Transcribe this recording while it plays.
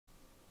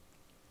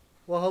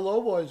Well,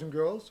 hello, boys and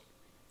girls.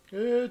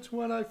 It's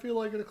when I feel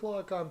like 8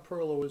 o'clock on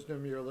Pearl of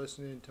Wisdom. You're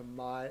listening to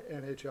my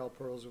NHL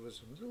Pearls of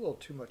Wisdom. There's a little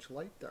too much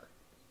light there.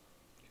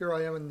 Here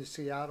I am in the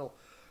Seattle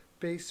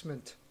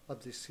basement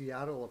of the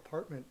Seattle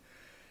apartment.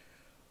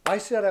 I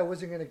said I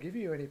wasn't going to give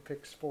you any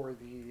picks for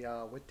the,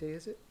 what day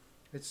is it?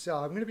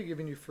 I'm going to be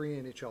giving you free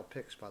NHL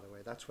picks, by the way.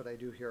 That's what I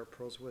do here at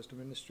Pearls of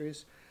Wisdom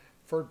Industries.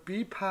 For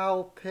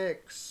BPOW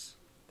picks,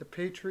 the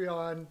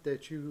Patreon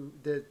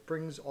that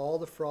brings all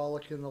the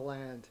frolic in the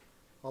land.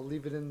 I'll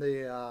leave it in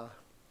the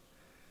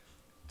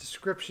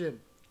description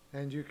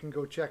and you can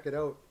go check it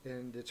out,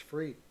 and it's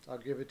free. I'll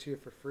give it to you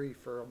for free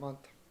for a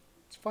month.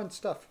 It's fun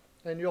stuff,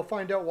 and you'll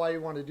find out why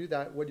you want to do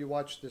that when you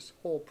watch this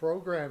whole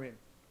programming.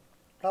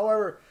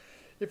 However,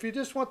 if you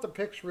just want the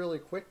picks really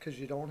quick because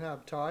you don't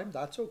have time,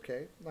 that's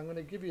okay. I'm going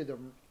to give you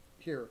them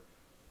here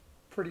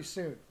pretty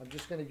soon. I'm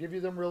just going to give you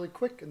them really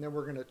quick, and then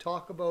we're going to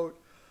talk about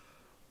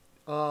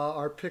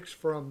our picks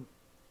from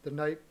the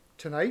night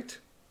tonight,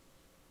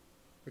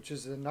 which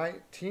is the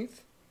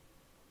 19th.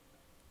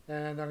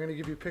 And I'm going to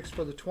give you picks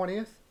for the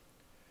 20th.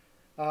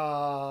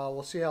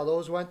 We'll see how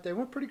those went. They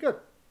went pretty good.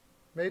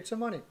 Made some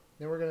money.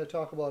 Then we're going to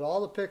talk about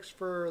all the picks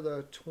for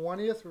the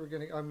 20th. We're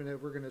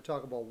going to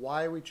talk about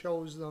why we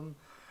chose them,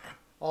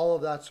 all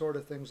of that sort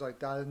of things like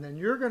that. And then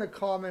you're going to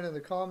comment in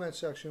the comment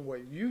section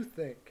what you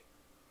think.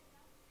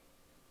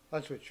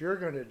 That's what you're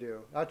going to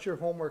do. That's your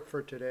homework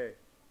for today.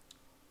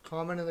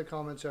 Comment in the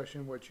comment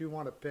section what you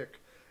want to pick.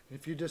 And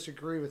if you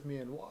disagree with me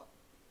and what.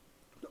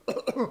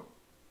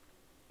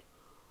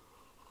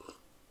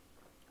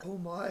 Oh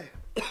my.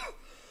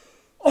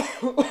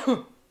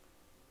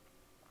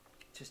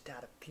 Just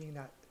had a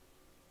peanut.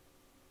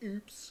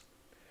 Oops.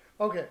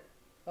 Okay.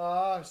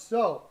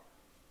 So.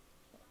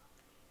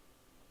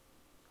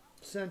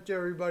 Sent to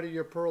everybody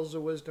your Pearls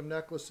of Wisdom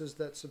necklaces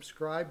that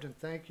subscribed. And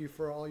thank you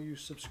for all you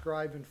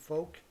subscribing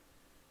folk.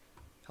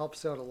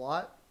 Helps out a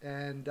lot.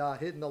 And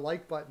hitting the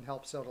like button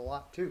helps out a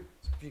lot too.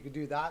 So if you could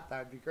do that,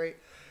 that'd be great.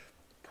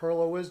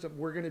 Pearl of Wisdom.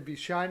 We're going to be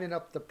shining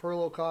up the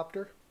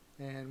Perlocopter.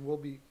 And we'll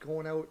be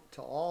going out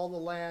to all the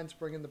lands,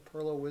 bringing the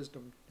Pearl of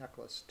Wisdom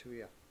necklace to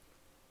you.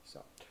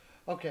 So,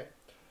 okay.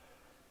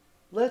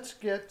 Let's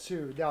get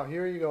to, now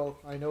here you go.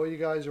 I know you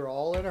guys are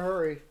all in a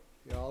hurry.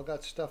 You all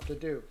got stuff to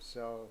do.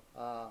 So,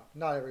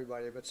 not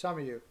everybody, but some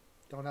of you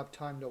don't have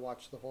time to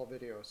watch the whole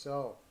video.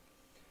 So,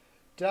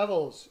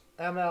 Devils,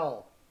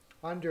 ML,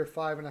 under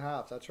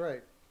 5.5. That's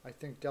right. I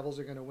think Devils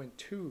are going to win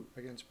 2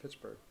 against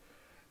Pittsburgh.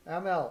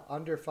 ML,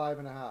 under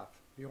 5.5.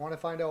 If you want to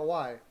find out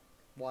why,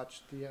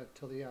 watch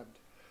till the end.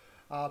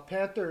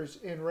 Panthers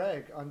in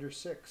reg under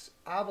 6.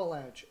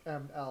 Avalanche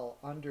ML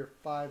under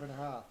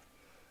 5.5.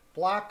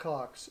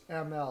 Blackhawks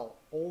ML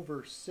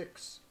over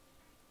 6.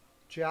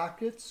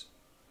 Jackets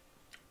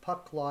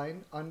puck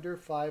line under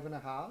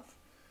 5.5.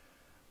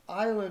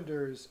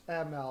 Islanders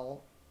ML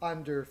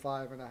under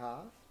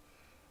 5.5.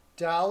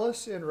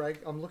 Dallas in reg.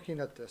 I'm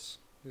looking at this.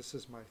 This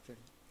is my thing.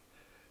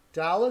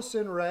 Dallas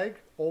in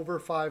reg over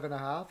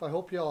 5.5. I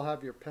hope you all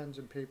have your pens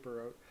and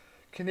paper out.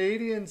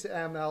 Canadians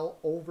ML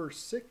over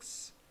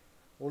 6.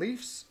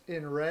 Leafs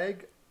in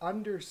reg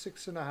under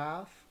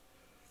 6.5.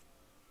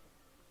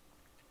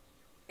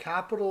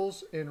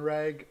 Capitals in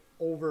reg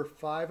over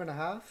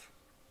 5.5.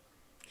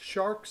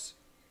 Sharks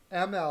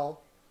ML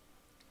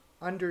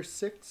under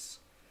 6.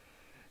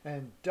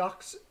 And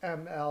Ducks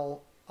ML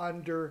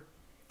under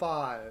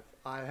 5.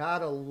 I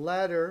had a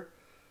letter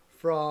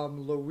from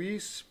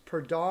Luis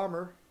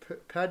Pedamar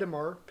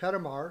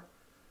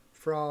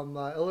from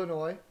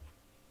Illinois.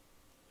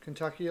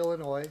 Kentucky,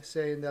 Illinois,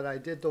 saying that I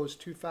did those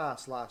too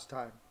fast last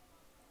time.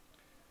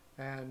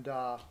 And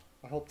I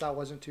hope that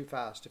wasn't too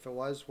fast. If it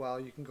was, well,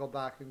 you can go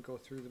back and go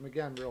through them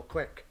again real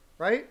quick.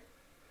 Right?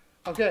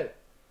 Okay.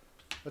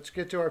 Let's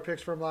get to our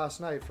picks from last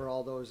night for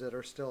all those that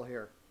are still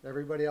here.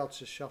 Everybody else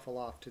just shuffle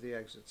off to the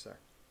exits there.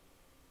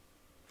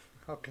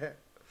 Okay.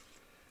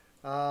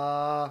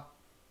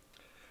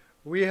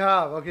 We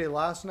have, okay,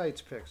 last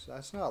night's picks.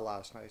 That's not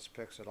last night's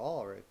picks at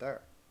all right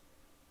there.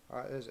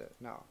 Is it?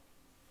 No.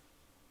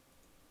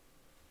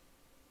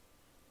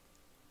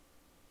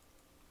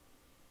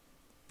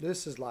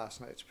 This is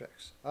last night's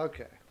picks.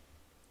 Okay.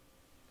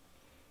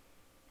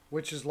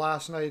 Which is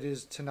last night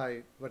is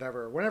tonight,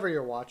 whatever. Whenever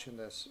you're watching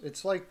this.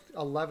 It's like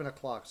 11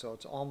 o'clock, so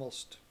it's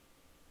almost...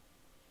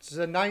 It's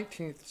the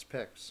 19th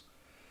picks.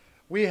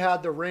 We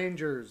had the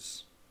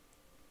Rangers,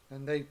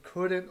 and they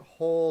couldn't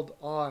hold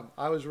on.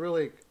 I was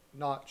really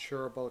not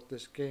sure about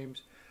this game.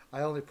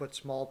 I only put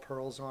small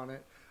pearls on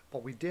it.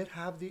 But we did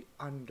have the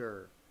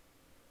under.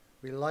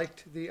 We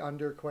liked the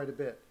under quite a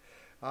bit.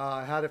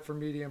 I had it for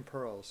medium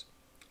pearls.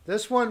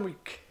 This one we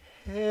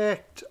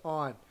kicked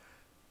on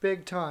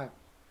big time.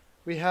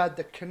 We had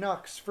the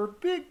Canucks for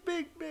big.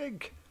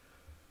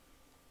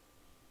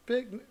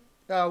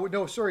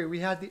 No, sorry.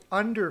 We had the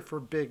under for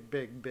big.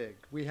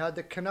 We had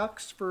the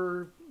Canucks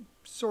for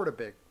sort of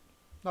big.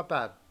 Not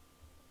bad.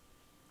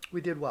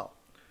 We did well.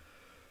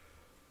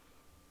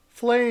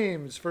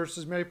 Flames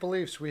versus Maple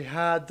Leafs. We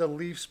had the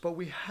Leafs, but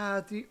we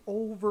had the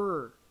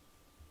over.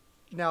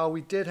 Now,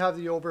 we did have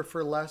the over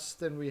for less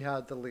than we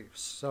had the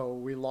Leafs, so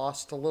we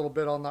lost a little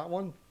bit on that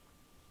one,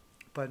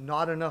 but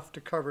not enough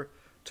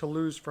to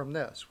lose from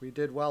this. We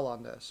did well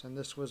on this, and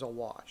this was a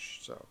wash.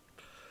 So,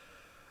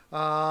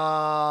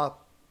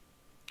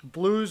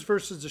 Blues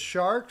versus the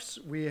Sharks,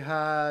 we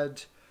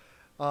had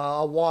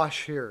a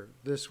wash here.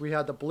 We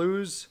had the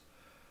Blues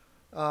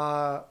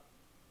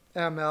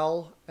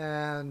ML,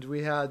 and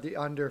we had the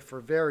under for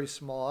very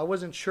small. I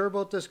wasn't sure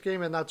about this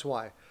game, and that's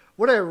why.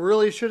 What I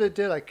really should have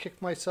did, I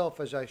kicked myself,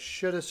 as I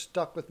should have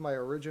stuck with my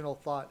original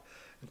thought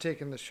and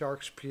taken the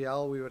Sharks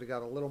PL. We would have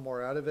got a little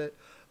more out of it,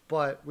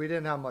 but we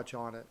didn't have much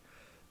on it.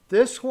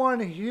 This one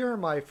here,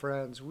 my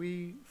friends,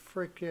 we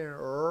freaking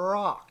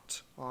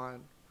rocked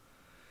on.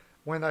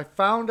 When I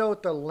found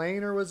out the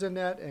Laner was in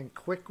net and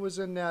Quick was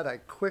in net, I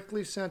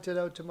quickly sent it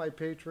out to my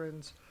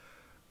patrons.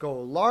 Go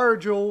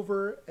large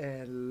over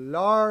and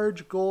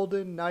large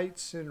Golden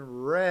Knights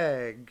in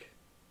reg.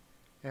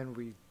 And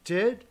we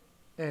did,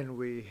 and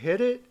we hit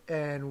it,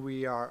 and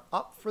we are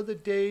up for the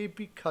day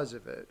because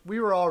of it. We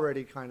were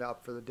already kind of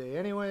up for the day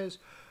anyways,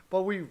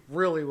 but we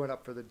really went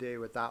up for the day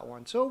with that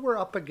one. So we're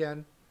up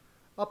again.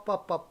 Up,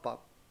 up, up,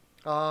 up.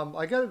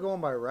 I got to go on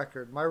my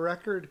record. My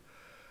record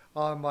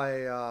on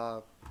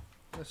my...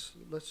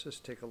 Let's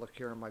just take a look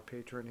here on my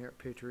Patreon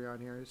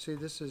here. See,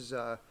 this is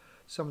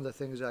some of the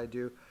things I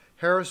do.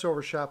 Harris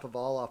over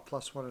Shapovalov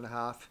plus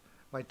 1.5.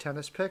 My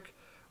tennis pick,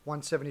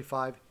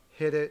 175.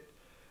 Hit it.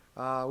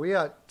 We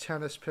got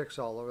tennis picks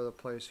all over the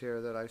place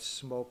here that I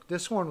smoked.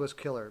 This one was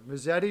killer.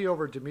 Mazzetti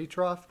over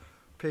Dimitrov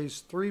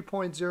pays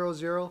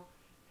 3.00.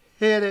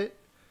 Hit it.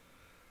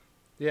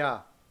 Yeah,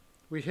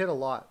 we hit a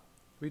lot.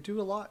 We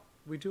do a lot.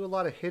 We do a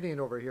lot of hitting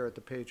over here at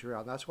the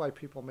Patreon. That's why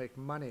people make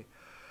money.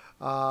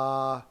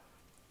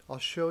 I'll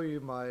show you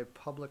my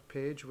public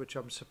page, which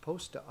I'm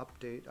supposed to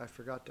update. I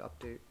forgot to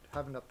update.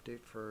 Have an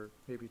update for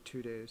maybe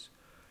 2 days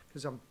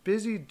because I'm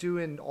busy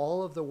doing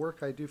all of the work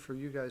I do for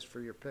you guys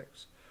for your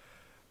picks.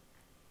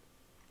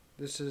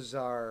 This is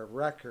our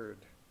record.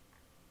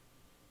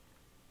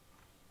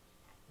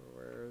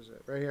 Where is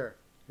it? Right here.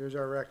 Here's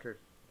our record.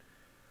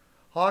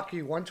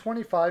 Hockey,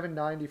 125 and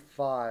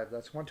 95.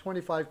 That's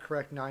 125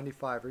 correct,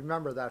 95.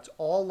 Remember, that's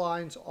all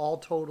lines, all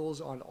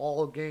totals on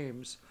all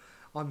games.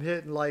 I'm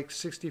hitting like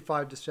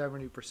 65 to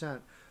 70%.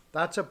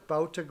 That's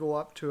about to go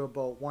up to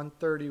about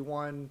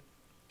 131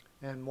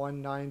 and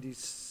 190,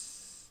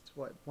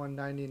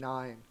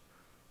 199.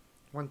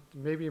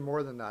 Maybe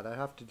more than that. I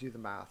have to do the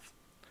math.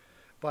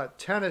 But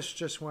tennis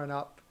just went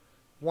up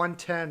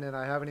 110, and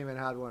I haven't even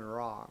had one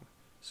wrong.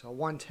 So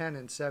 110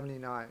 and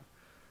 79.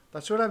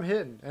 That's what I'm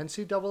hitting.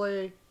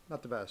 NCAA,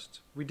 not the best.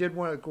 We did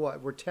want to go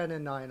up. We're 10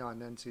 and 9 on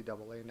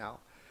NCAA now.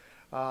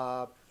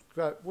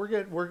 But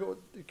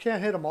you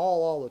can't hit them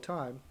all the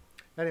time.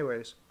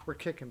 Anyways, we're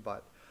kicking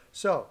butt.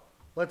 So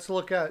let's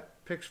look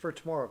at picks for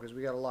tomorrow because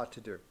we got a lot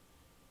to do.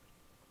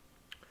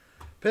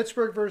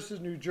 Pittsburgh versus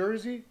New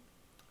Jersey.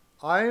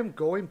 I am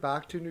going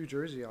back to New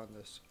Jersey on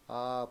this.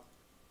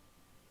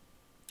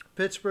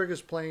 Pittsburgh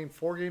is playing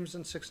 4 games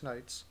in 6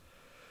 nights.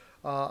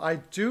 I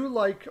do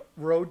like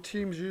road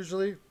teams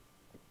usually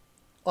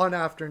on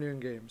afternoon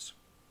games.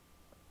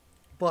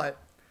 But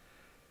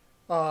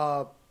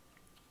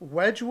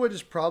Wedgwood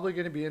is probably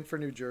going to be in for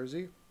New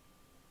Jersey.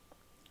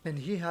 And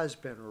he has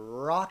been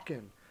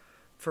rocking.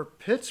 For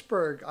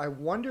Pittsburgh, I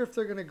wonder if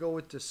they're going to go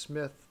with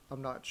DeSmith.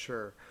 I'm not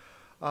sure.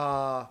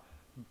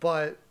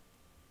 But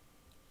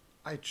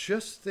I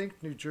just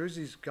think New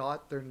Jersey's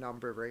got their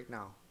number right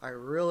now. I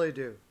really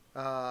do.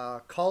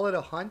 Call it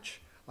a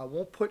hunch. I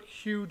won't put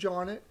huge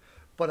on it.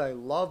 But I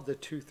love the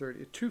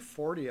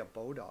 240 at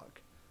Bodog.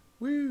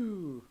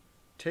 Woo!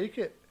 Take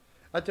it.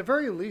 At the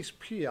very least,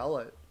 PL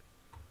it.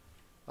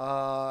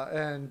 Put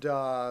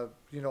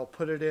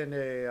it in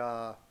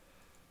a,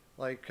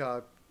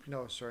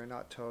 sorry,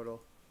 not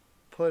total.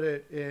 Put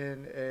it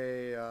in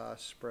a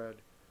spread.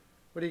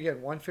 What do you get,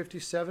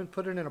 157?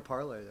 Put it in a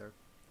parlay there.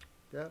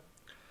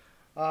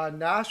 Yeah.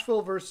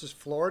 Nashville versus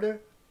Florida.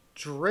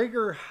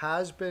 Drigger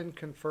has been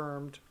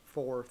confirmed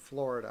for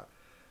Florida.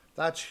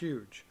 That's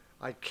huge.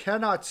 I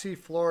cannot see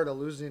Florida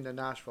losing to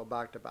Nashville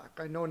back-to-back.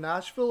 I know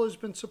Nashville has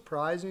been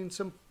surprising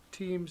some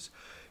teams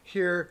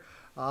here.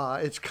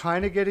 It's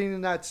kind of getting in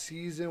that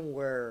season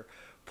where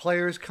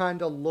players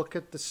kind of look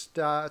at the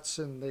stats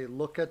and they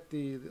look at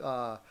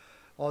the,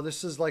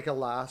 this is like a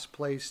last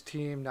place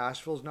team.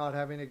 Nashville's not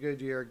having a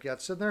good year.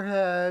 Gets in their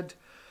head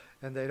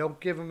and they don't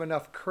give them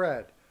enough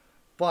cred.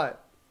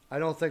 But I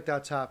don't think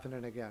that's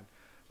happening again.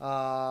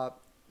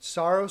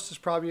 Saros is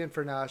probably in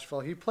for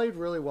Nashville. He played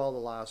really well the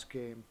last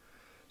game.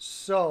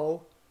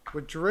 So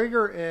with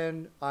Drigger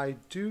in, I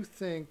do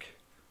think...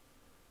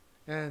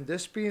 And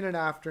this being an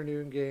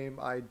afternoon game,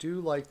 I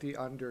do like the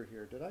under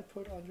here. Did I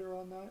put under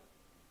on that?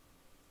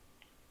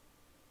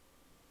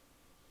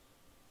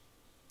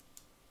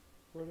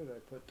 Where did I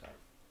put that?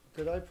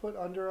 Did I put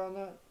under on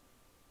that?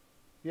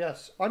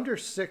 Yes, under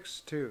 6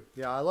 too.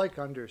 Yeah, I like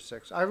under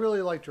 6. I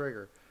really like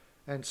Drigger.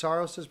 And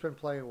Saros has been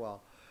playing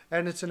well.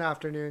 And it's an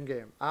afternoon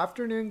game.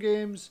 Afternoon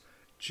games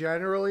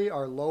generally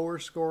are lower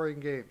scoring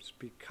games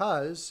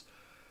because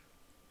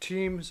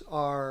teams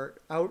are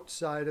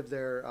outside of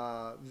their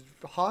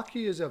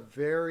hockey is a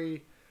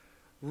very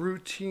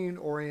routine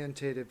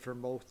orientated for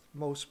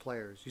most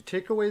players. You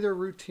take away their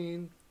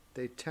routine,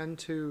 they tend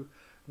to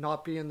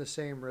not be in the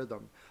same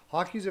rhythm.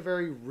 Hockey's a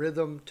very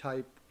rhythm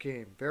type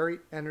game, very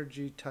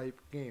energy type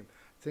game.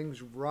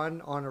 Things run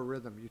on a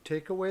rhythm. You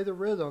take away the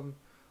rhythm,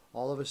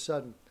 all of a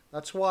sudden.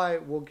 That's why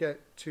we'll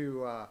get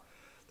to.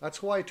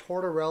 That's why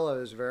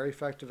Tortorella is very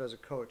effective as a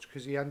coach,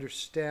 because he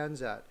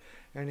understands that,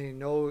 and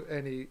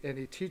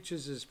he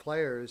teaches his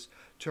players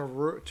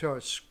to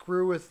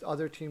screw with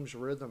other teams'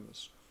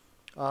 rhythms.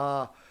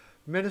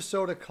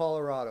 Minnesota,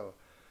 Colorado,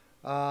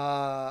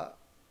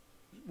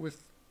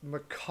 with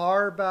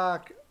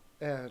McCarback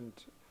and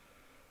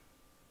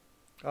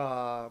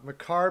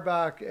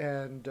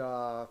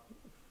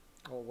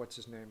what's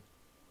his name?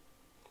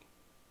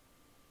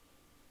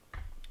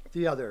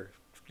 The other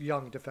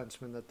young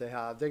defenseman that they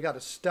have. They got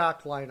a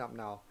stacked lineup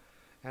now.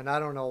 And I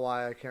don't know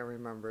why I can't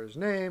remember his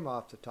name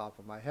off the top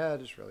of my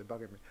head. It's really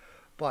bugging me.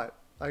 But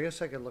I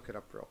guess I could look it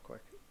up real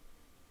quick.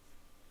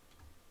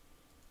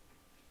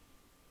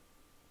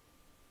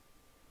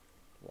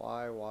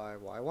 Why?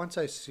 Once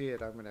I see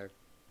it, I'm going to...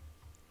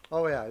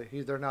 Oh, yeah,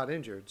 they're not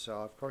injured,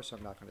 so of course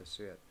I'm not going to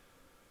see it.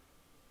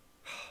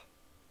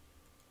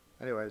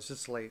 Anyways,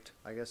 it's late.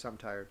 I guess I'm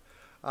tired.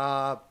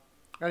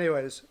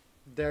 Anyways,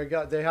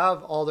 they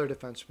have all their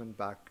defensemen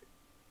back.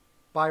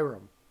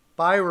 Byram,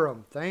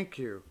 thank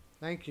you,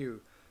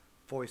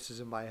 voices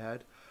in my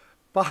head.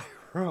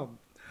 Byram.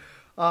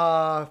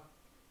 I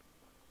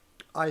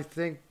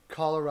think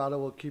Colorado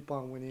will keep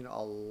on winning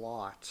a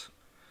lot.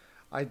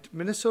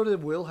 Minnesota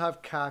will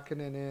have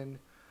Kakinen in,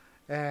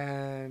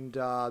 and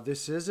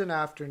this is an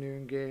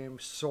afternoon game,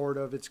 sort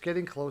of. It's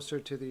getting closer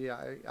to the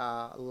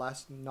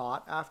less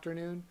not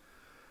afternoon.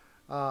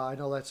 I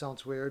know that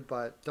sounds weird,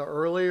 but the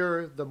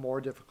earlier, the more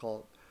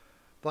difficult.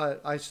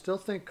 But I still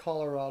think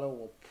Colorado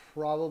will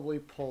probably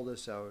pull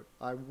this out.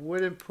 I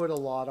wouldn't put a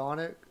lot on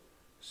it,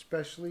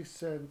 especially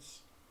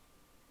since...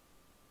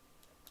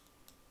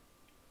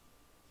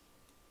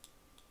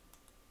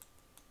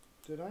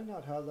 Did I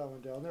not have that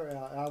one down there?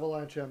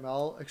 Avalanche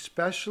ML,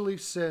 especially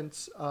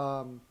since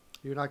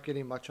you're not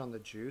getting much on the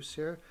juice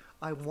here.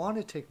 I want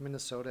to take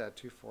Minnesota at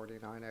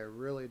 249. I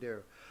really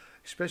do.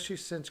 Especially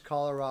since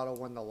Colorado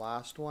won the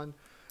last one.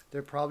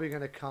 They're probably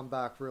going to come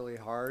back really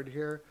hard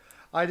here.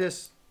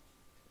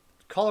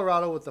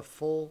 Colorado with the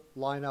full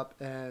lineup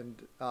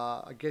and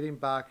getting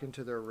back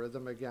into their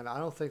rhythm again, I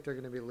don't think they're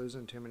going to be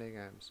losing too many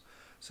games.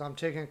 So I'm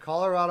taking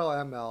Colorado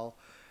ML.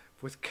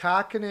 With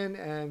Kakinen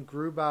and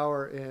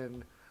Grubauer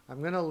in,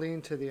 I'm going to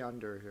lean to the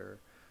under here.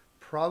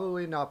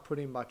 Probably not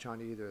putting much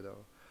on either,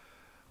 though.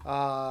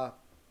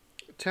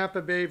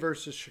 Tampa Bay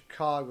versus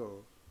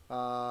Chicago.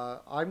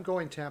 I'm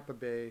going Tampa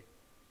Bay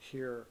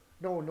here.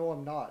 No,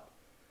 I'm not.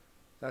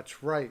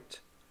 That's right.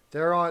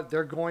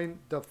 They're going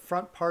the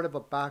front part of a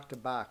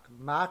back-to-back.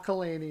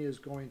 McElhinney is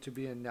going to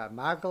be in net.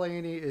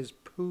 McElhinney is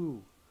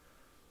poo.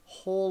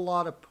 Whole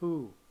lot of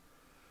poo.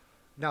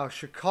 Now,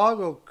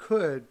 Chicago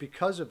could,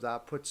 because of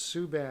that, put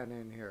Subban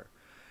in here.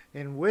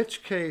 In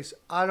which case,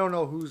 I don't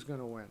know who's going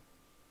to win.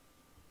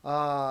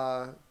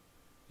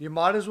 You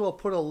might as well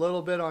put a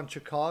little bit on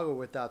Chicago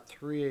with that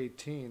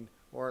 318,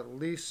 or at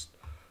least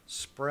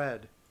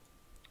spread.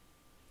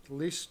 At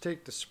least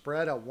take the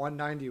spread at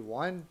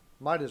 191.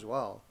 Might as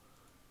well.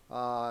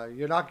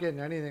 You're not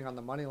getting anything on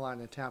the money line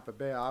in Tampa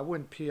Bay. I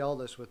wouldn't PL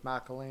this with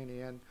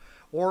McElhinney in,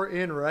 or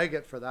in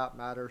Reggett for that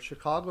matter.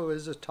 Chicago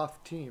is a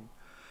tough team.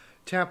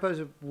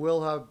 Tampa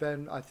will have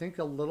been, I think,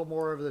 a little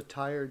more of the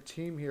tired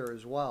team here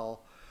as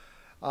well.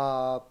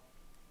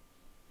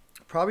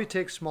 Probably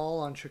take small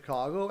on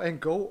Chicago and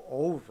go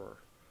over.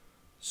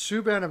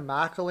 Subban and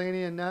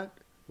McElhinney in net,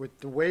 with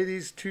the way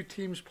these two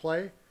teams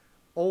play,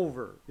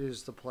 over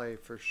is the play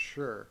for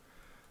sure.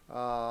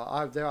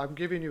 I'm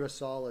giving you a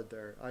solid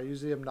there. I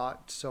usually am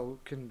not so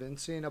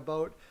convincing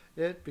about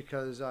it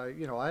because I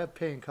have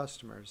paying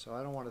customers, so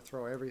I don't want to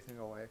throw everything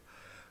away.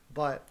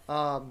 But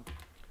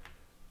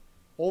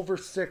over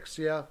 6,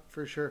 yeah,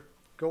 for sure.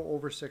 Go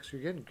over 6.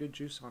 You're getting good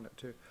juice on it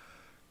too.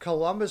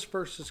 Columbus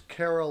versus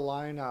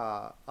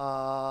Carolina.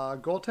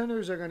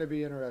 Goaltenders are going to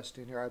be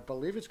interesting here. I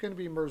believe it's going to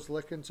be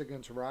Merzlikins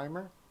against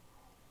Reimer.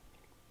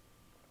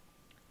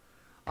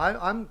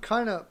 I'm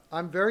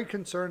very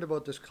concerned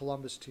about this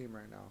Columbus team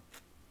right now.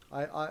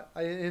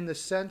 I in the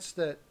sense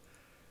that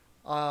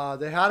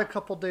they had a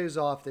couple days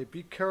off. They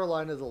beat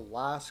Carolina the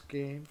last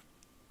game.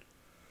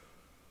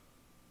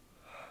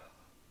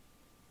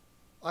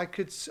 I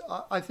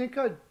think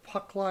I'd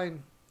puck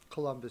line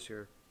Columbus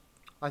here.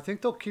 I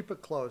think they'll keep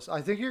it close.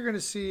 I think you're going to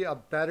see a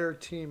better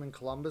team in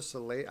Columbus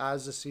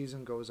as the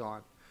season goes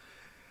on.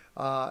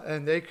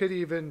 And they could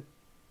even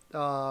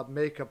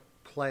make a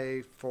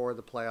play for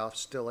the playoffs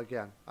still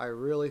again. I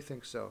really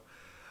think so.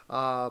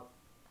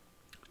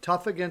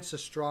 Tough against a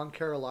strong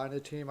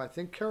Carolina team. I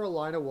think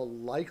Carolina will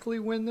likely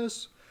win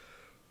this,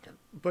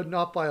 but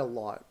not by a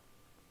lot.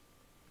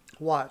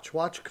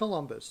 Watch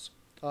Columbus.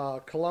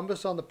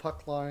 Columbus on the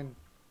puck line,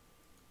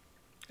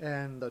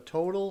 and the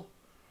total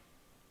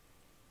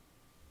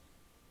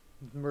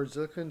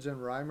Merzlikins and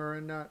Reimer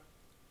in that.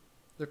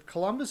 If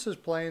Columbus is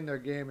playing their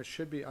game, it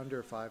should be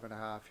under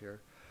 5.5 here.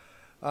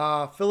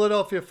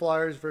 Philadelphia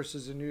Flyers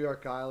versus the New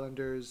York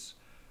Islanders.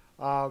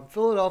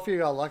 Philadelphia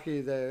got lucky.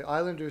 The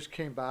Islanders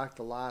came back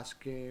the last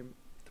game.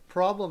 The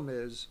problem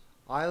is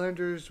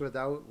Islanders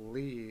without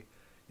Lee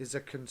is a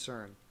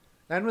concern.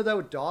 And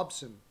without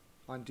Dobson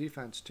on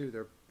defense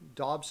too.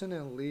 Dobson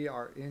and Lee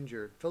are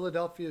injured.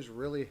 Philadelphia is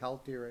really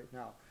healthy right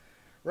now.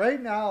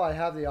 Right now I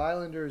have the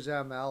Islanders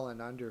ML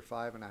and under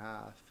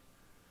 5.5.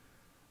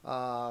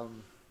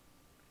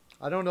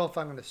 I don't know if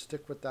I'm going to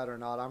stick with that or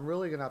not. I'm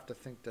really going to have to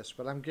think this,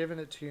 but I'm giving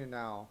it to you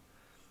now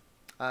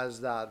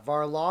as that.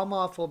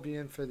 Varlamov will be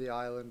in for the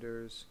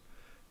Islanders.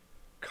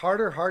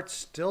 Carter Hart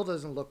still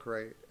doesn't look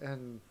right.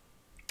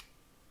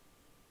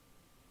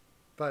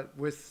 But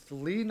with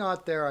Lee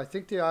not there, I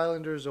think the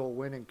Islanders will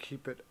win and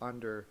keep it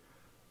under.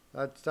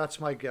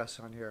 That's my guess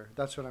on here.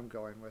 That's what I'm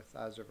going with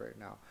as of right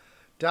now.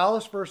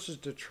 Dallas versus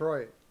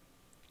Detroit.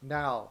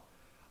 Now,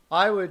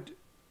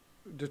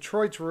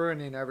 Detroit's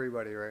ruining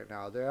everybody right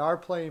now. They are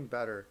playing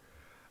better.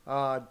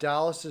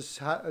 Dallas is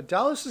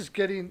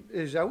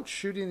out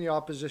shooting the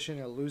opposition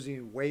and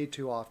losing way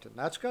too often.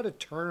 That's got to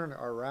turn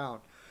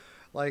around.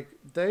 Like,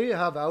 they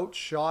have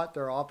outshot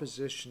their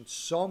opposition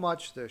so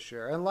much this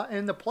year. And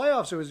in the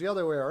playoffs, it was the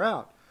other way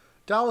around.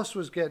 Dallas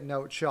was getting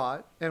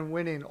outshot and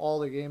winning all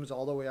the games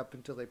all the way up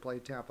until they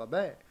played Tampa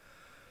Bay.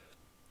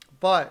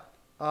 But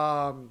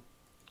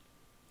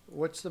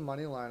what's the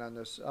money line on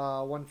this?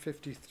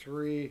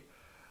 153.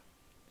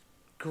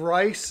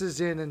 Grice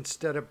is in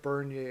instead of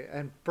Bernier.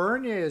 And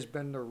Bernier has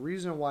been the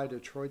reason why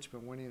Detroit's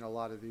been winning a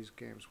lot of these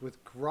games.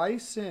 With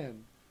Grice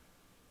in,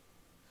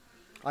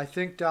 I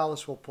think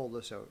Dallas will pull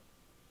this out.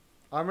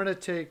 I'm going to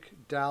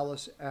take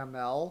Dallas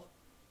ML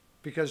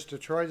because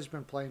Detroit has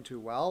been playing too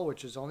well,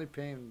 which is only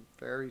paying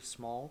very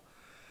small.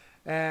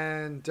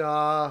 And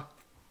I'll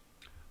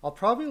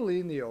probably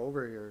lean the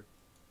over here.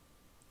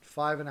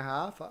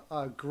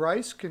 5.5.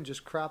 Grice can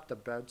just crap the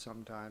bed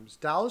sometimes.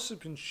 Dallas has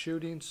been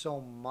shooting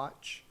so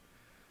much.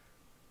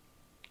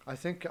 I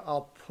think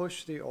I'll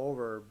push the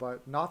over,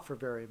 but not for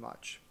very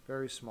much.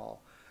 Very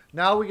small.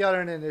 Now we got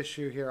an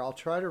issue here. I'll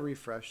try to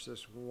refresh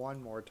this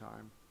one more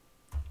time.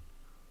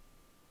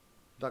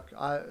 Look,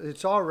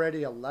 it's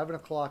already 11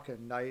 o'clock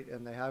at night,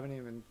 and they haven't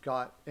even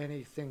got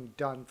anything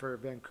done for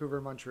Vancouver,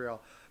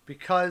 Montreal,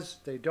 because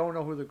they don't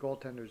know who the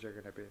goaltenders are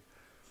going to be.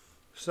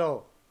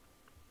 So,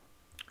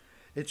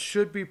 it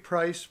should be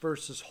Price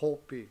versus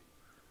Holtby.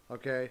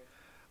 Okay?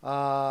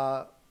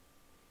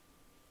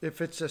 If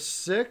it's a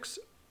 6...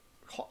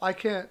 I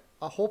can't.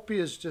 Holtby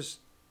has just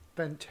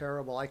been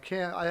terrible. I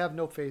have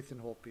no faith in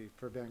Holtby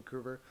for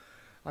Vancouver.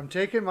 I'm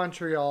taking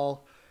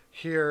Montreal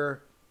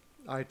here.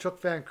 I took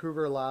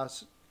Vancouver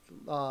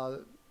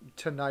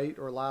tonight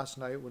or last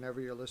night, whenever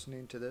you're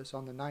listening to this,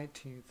 on the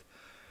 19th.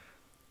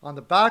 On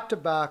the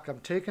back-to-back,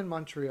 I'm taking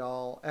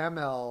Montreal,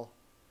 ML,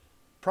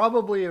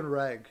 probably in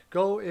reg.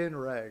 Go in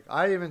reg.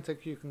 I even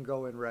think you can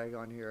go in reg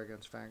on here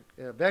against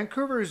Vancouver.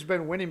 Vancouver has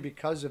been winning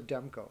because of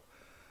Demko.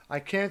 I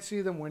can't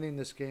see them winning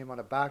this game on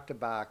a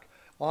back-to-back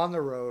on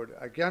the road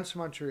against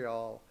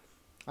Montreal.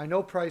 I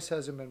know Price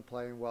hasn't been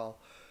playing well,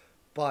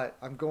 but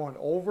I'm going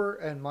over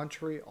and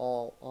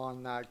Montreal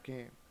on that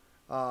game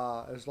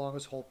as long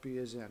as Holtby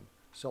is in.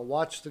 So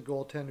watch the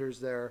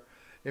goaltenders there.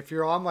 If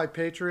you're on my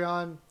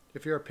Patreon,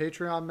 if you're a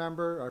Patreon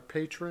member or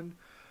patron,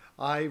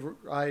 I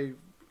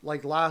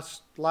like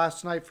last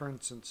night, for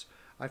instance,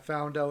 I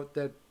found out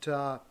that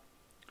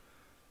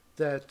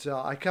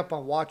I kept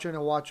on watching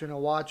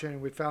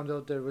and we found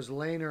out that it was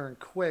Lehner and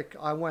Quick.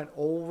 I went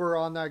over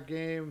on that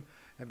game,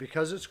 and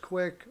because it's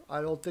Quick,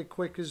 I don't think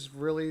Quick is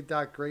really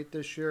that great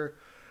this year.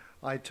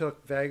 I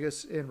took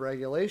Vegas in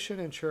regulation,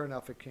 and sure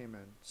enough, it came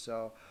in.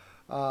 So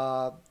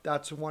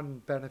that's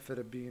one benefit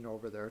of being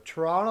over there.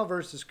 Toronto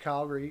versus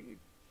Calgary.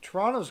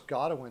 Toronto's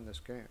got to win this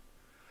game.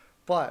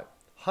 But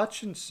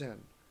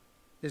Hutchinson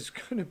is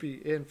going to be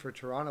in for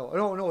Toronto.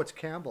 No, it's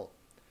Campbell.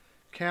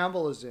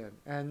 Campbell is in.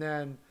 And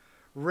then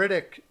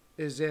Riddick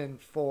is in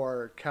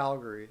for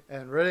Calgary,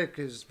 and Riddick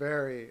is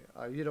very,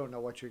 you don't know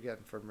what you're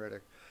getting from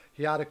Riddick.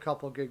 He had a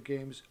couple good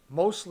games,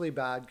 mostly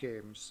bad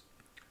games.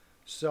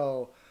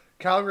 So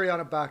Calgary on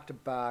a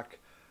back-to-back.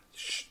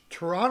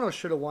 Toronto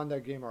should have won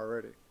that game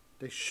already.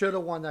 They should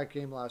have won that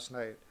game last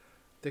night.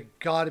 They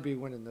got to be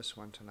winning this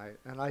one tonight,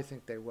 and I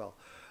think they will.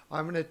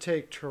 I'm going to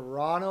take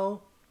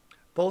Toronto.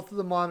 Both of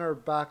them on our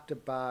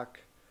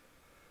back-to-back.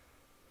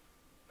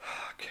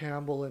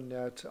 Campbell and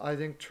net. I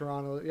think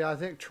Toronto. Yeah, I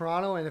think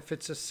Toronto. And if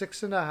it's a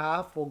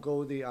 6.5, we'll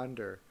go the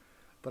under.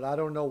 But I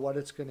don't know what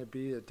it's going to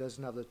be. It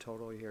doesn't have the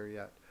total here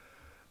yet.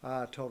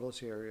 Totals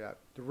here yet.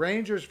 The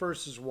Rangers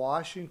versus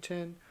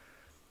Washington.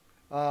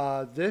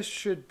 This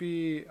should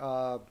be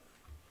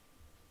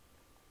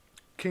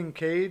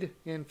Kincaid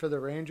in for the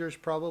Rangers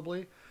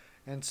probably,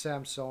 and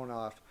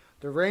Samsonov.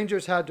 The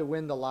Rangers had to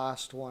win the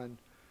last one.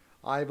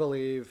 I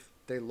believe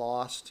they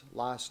lost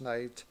last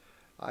night.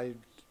 I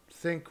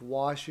think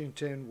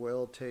Washington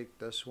will take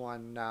this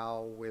one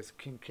now with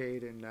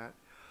Kincaid in net.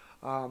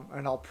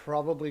 And I'll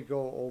probably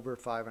go over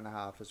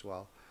 5.5 as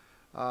well.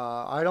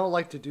 I don't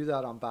like to do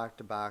that on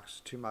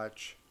back-to-backs too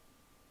much.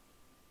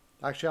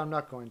 Actually, I'm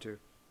not going to.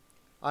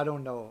 I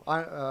don't know.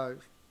 Washington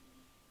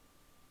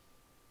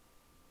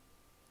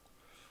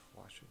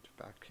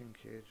back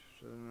Kincaid.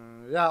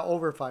 Yeah,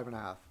 over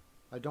 5.5.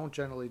 I don't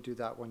generally do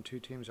that when two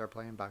teams are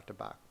playing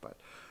back-to-back, but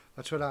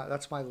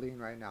that's my lean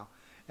right now.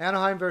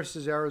 Anaheim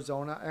versus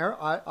Arizona.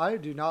 I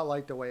do not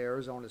like the way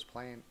Arizona is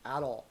playing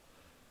at all.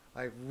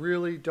 I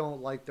really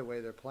don't like the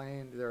way they're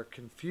playing. They're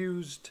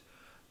confused.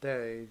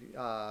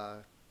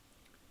 It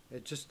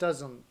just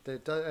doesn't.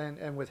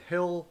 And with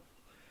Hill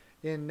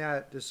in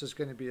net, this is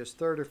going to be his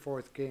third or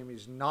fourth game.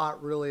 He's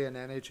not really an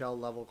NHL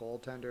level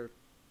goaltender.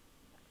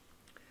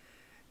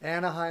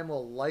 Anaheim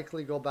will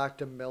likely go back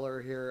to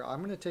Miller here. I'm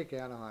going to take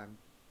Anaheim.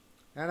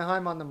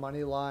 Anaheim on the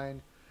money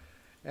line.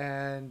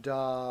 And,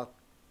 wow,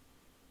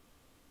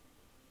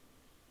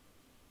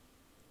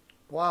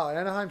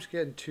 Anaheim's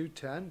getting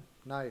 210.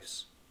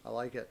 Nice. I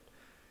like it.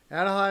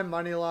 Anaheim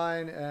money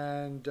line,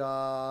 and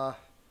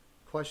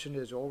question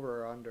is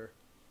over or under.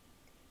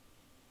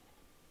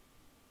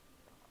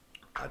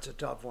 That's a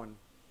tough one.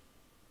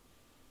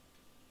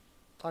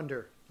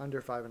 Under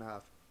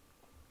 5.5.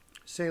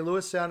 St.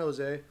 Louis, San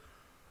Jose.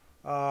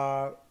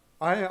 I'm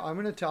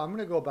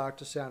gonna go back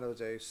to San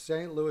Jose.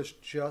 St. Louis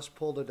just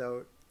pulled it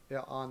out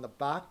on the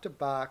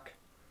back-to-back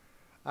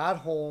at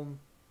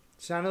home.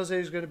 San Jose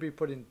is going to be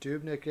putting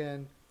Dubnyk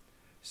in.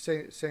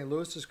 St.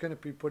 Louis is going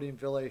to be putting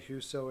Ville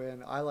Husso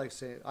in. I like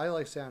San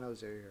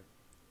Jose here.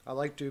 I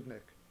like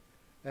Dubnyk,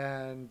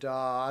 and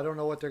I don't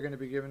know what they're going to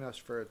be giving us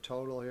for a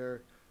total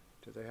here.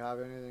 Do they have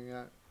anything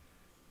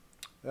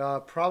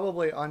yet?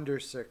 Probably under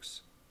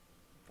 6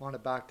 on a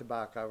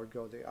back-to-back. I would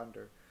go the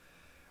under.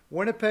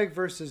 Winnipeg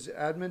versus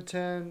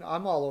Edmonton.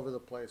 I'm all over the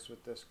place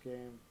with this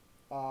game.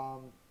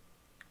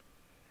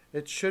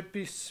 It should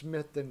be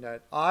Smith in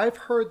net. I've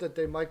heard that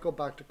they might go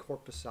back to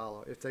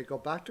Korpisalo. If they go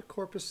back to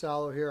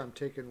Korpisalo here, I'm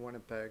taking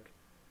Winnipeg.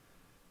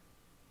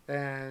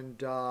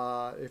 And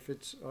if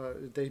it's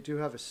they do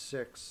have a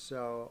 6,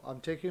 so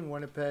I'm taking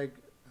Winnipeg.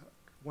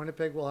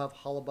 Winnipeg will have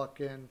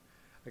Hellebuyck in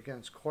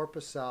against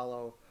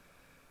Korpisalo.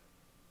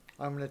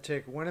 I'm going to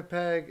take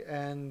Winnipeg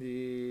and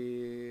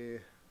the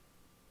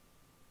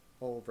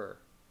over.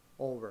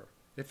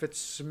 If it's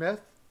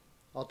Smith,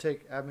 I'll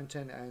take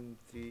Edmonton and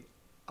the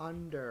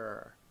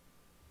under.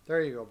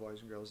 There you go,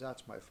 boys and girls.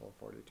 That's my full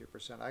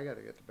 42%. I got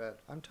to get to bed.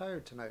 I'm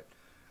tired tonight.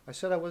 I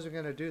said I wasn't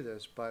going to do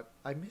this, but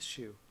I miss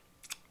you.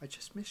 I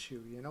just miss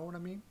you. You know what I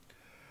mean?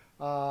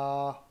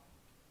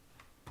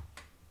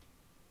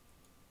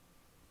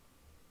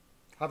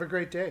 Have a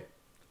great day.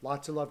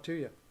 Lots of love to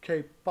you.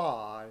 Okay,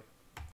 bye.